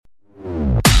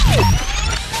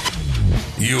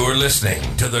You're listening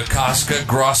to the Casca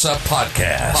Grossa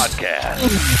Podcast.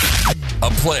 A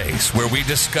place where we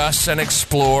discuss and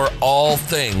explore all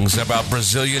things about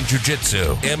Brazilian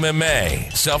Jiu-Jitsu,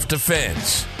 MMA,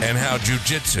 self-defense, and how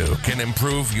Jiu-Jitsu can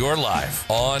improve your life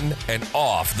on and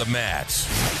off the mats.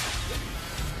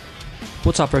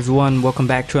 What's up, everyone? Welcome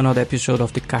back to another episode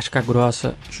of the Casca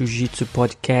Grossa Jiu-Jitsu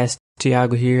Podcast.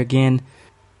 Thiago here again.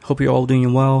 Hope you're all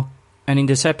doing well. And in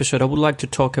this episode, I would like to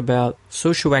talk about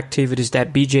social activities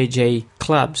that BJJ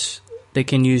clubs they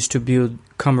can use to build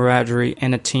camaraderie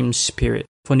and a team spirit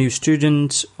for new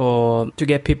students or to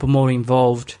get people more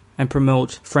involved and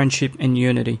promote friendship and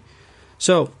unity.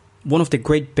 So, one of the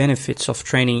great benefits of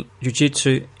training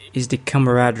Jiu-Jitsu is the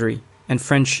camaraderie and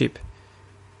friendship,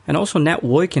 and also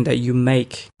networking that you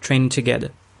make training together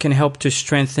can help to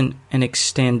strengthen and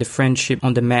extend the friendship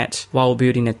on the mat while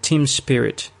building a team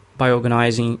spirit by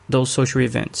organizing those social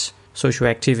events, social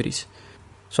activities.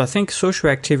 So I think social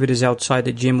activities outside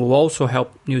the gym will also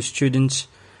help new students,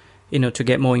 to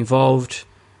get more involved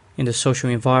in the social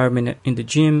environment in the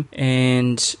gym.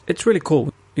 And it's really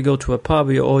cool. You go to a pub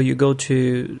or you go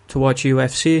to watch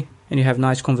UFC and you have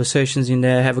nice conversations in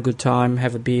there, have a good time,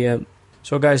 have a beer.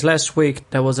 So guys, last week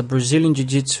there was a Brazilian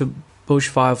Jiu-Jitsu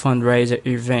Bushfire fundraiser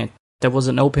event. There was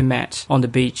an open mat on the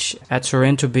beach at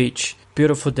Sorrento Beach.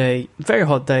 Beautiful day, very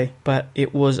hot day, but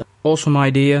it was an awesome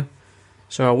idea.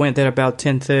 So I went there about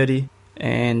 10:30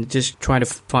 and just trying to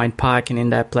find parking in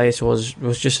that place was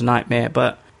just a nightmare.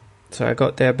 But so I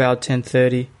got there about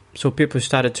 10:30. So people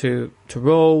started to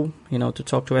roll, to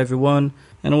talk to everyone.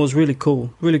 And it was really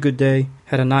cool, really good day.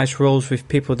 Had a nice rolls with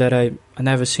people that I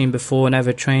never seen before,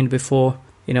 never trained before,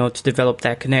 to develop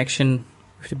that connection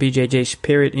with the BJJ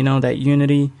spirit, that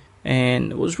unity.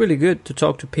 And it was really good to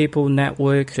talk to people,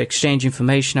 network, to exchange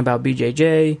information about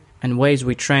BJJ and ways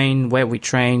we train, where we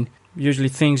train, usually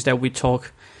things that we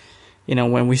talk,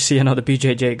 when we see another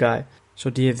BJJ guy.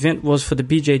 So the event was for the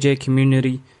BJJ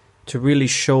community to really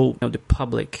show the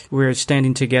public we're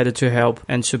standing together to help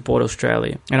and support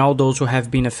Australia and all those who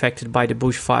have been affected by the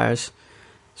bushfires.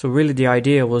 So really the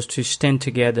idea was to stand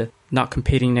together, not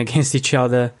competing against each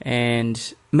other,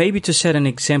 and maybe to set an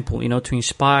example, to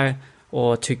inspire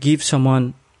or to give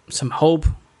someone some hope,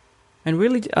 and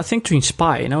really, I think to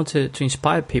inspire, to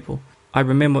inspire people. I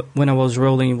remember when I was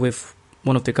rolling with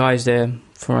one of the guys there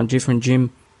from a different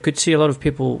gym, I could see a lot of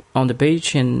people on the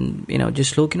beach and,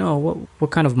 just looking,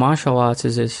 what kind of martial arts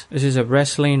is this? Is this a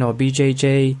wrestling or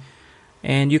BJJ?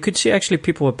 And you could see actually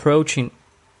people approaching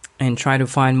and trying to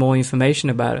find more information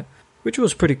about it, which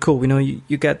was pretty cool.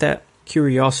 You get that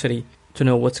curiosity to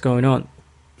know what's going on.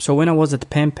 So when I was at the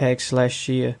PAMPEX last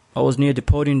year, I was near the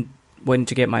podium waiting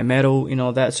to get my medal,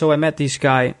 that. So I met this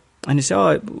guy and he said,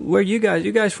 "Oh, where are you guys?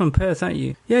 You guys from Perth, aren't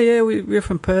you?" Yeah, we're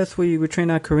from Perth. We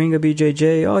train at Coringa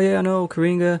BJJ. "Oh yeah, I know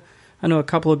Coringa. I know a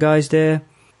couple of guys there."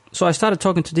 So I started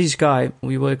talking to this guy.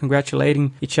 We were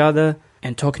congratulating each other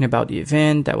and talking about the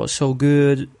event. That was so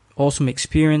good. Awesome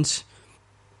experience.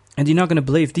 And you're not going to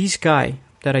believe this guy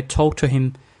that I talked to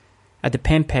him at the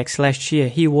PAMPEX last year.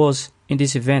 He was in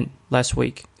this event last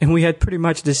week. And we had pretty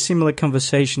much the similar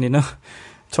conversation,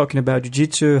 talking about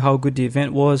Jiu-Jitsu, how good the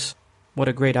event was, what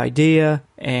a great idea,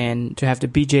 and to have the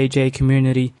BJJ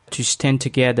community to stand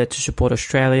together to support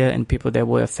Australia and people that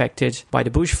were affected by the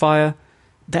bushfire.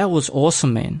 That was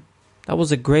awesome, man. That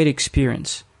was a great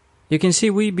experience. You can see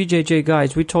we BJJ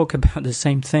guys, we talk about the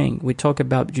same thing. We talk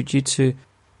about Jiu-Jitsu,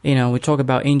 we talk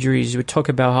about injuries, we talk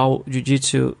about how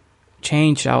Jiu-Jitsu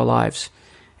changed our lives.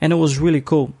 And it was really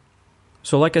cool.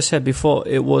 So like I said before,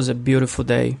 it was a beautiful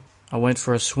day. I went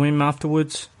for a swim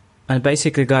afterwards. And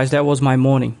basically, guys, that was my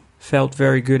morning. Felt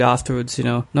very good afterwards,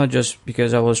 not just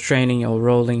because I was training or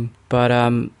rolling, but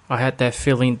I had that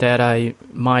feeling that I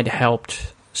might have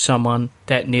helped someone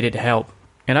that needed help.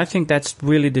 And I think that's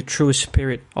really the true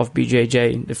spirit of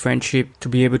BJJ, the friendship, to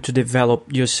be able to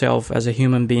develop yourself as a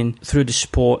human being through the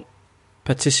sport,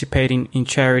 participating in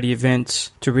charity events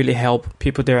to really help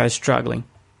people that are struggling.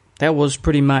 That was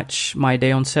pretty much my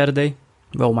day on Saturday,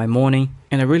 my morning,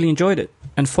 and I really enjoyed it.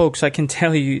 And folks, I can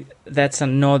tell you that's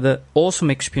another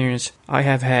awesome experience I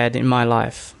have had in my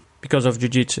life because of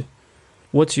Jiu-Jitsu.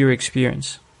 What's your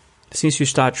experience? Since you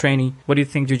start training, what do you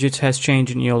think Jiu-Jitsu has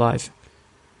changed in your life?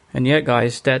 And yeah,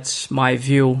 guys, that's my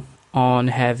view on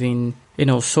having,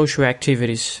 social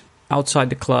activities outside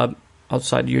the club,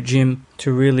 outside your gym,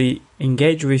 to really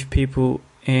engage with people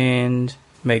and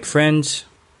make friends,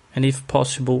 and if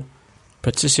possible,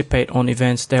 participate on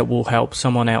events that will help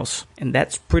someone else. And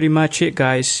that's pretty much it,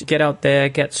 guys. Get out there,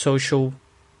 get social,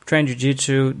 train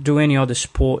Jiu-Jitsu, do any other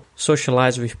sport,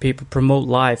 socialize with people, promote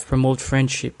life, promote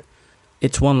friendship.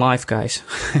 It's one life, guys.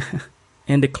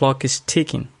 and the clock is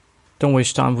ticking. Don't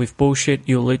waste time with bullshit.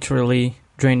 You're literally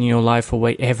draining your life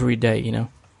away every day, you know.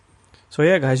 So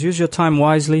yeah, guys, use your time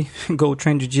wisely. Go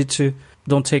train jiu-jitsu.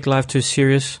 Don't take life too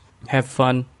serious. Have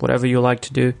fun, whatever you like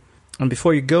to do. And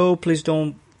before you go, please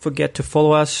don't forget to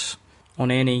follow us on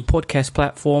any podcast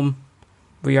platform.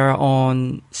 We are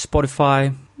on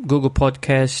Spotify, Google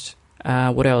Podcast,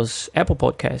 what else? Apple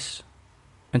Podcasts.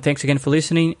 And thanks again for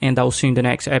listening, and I'll see you in the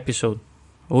next episode.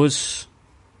 Us.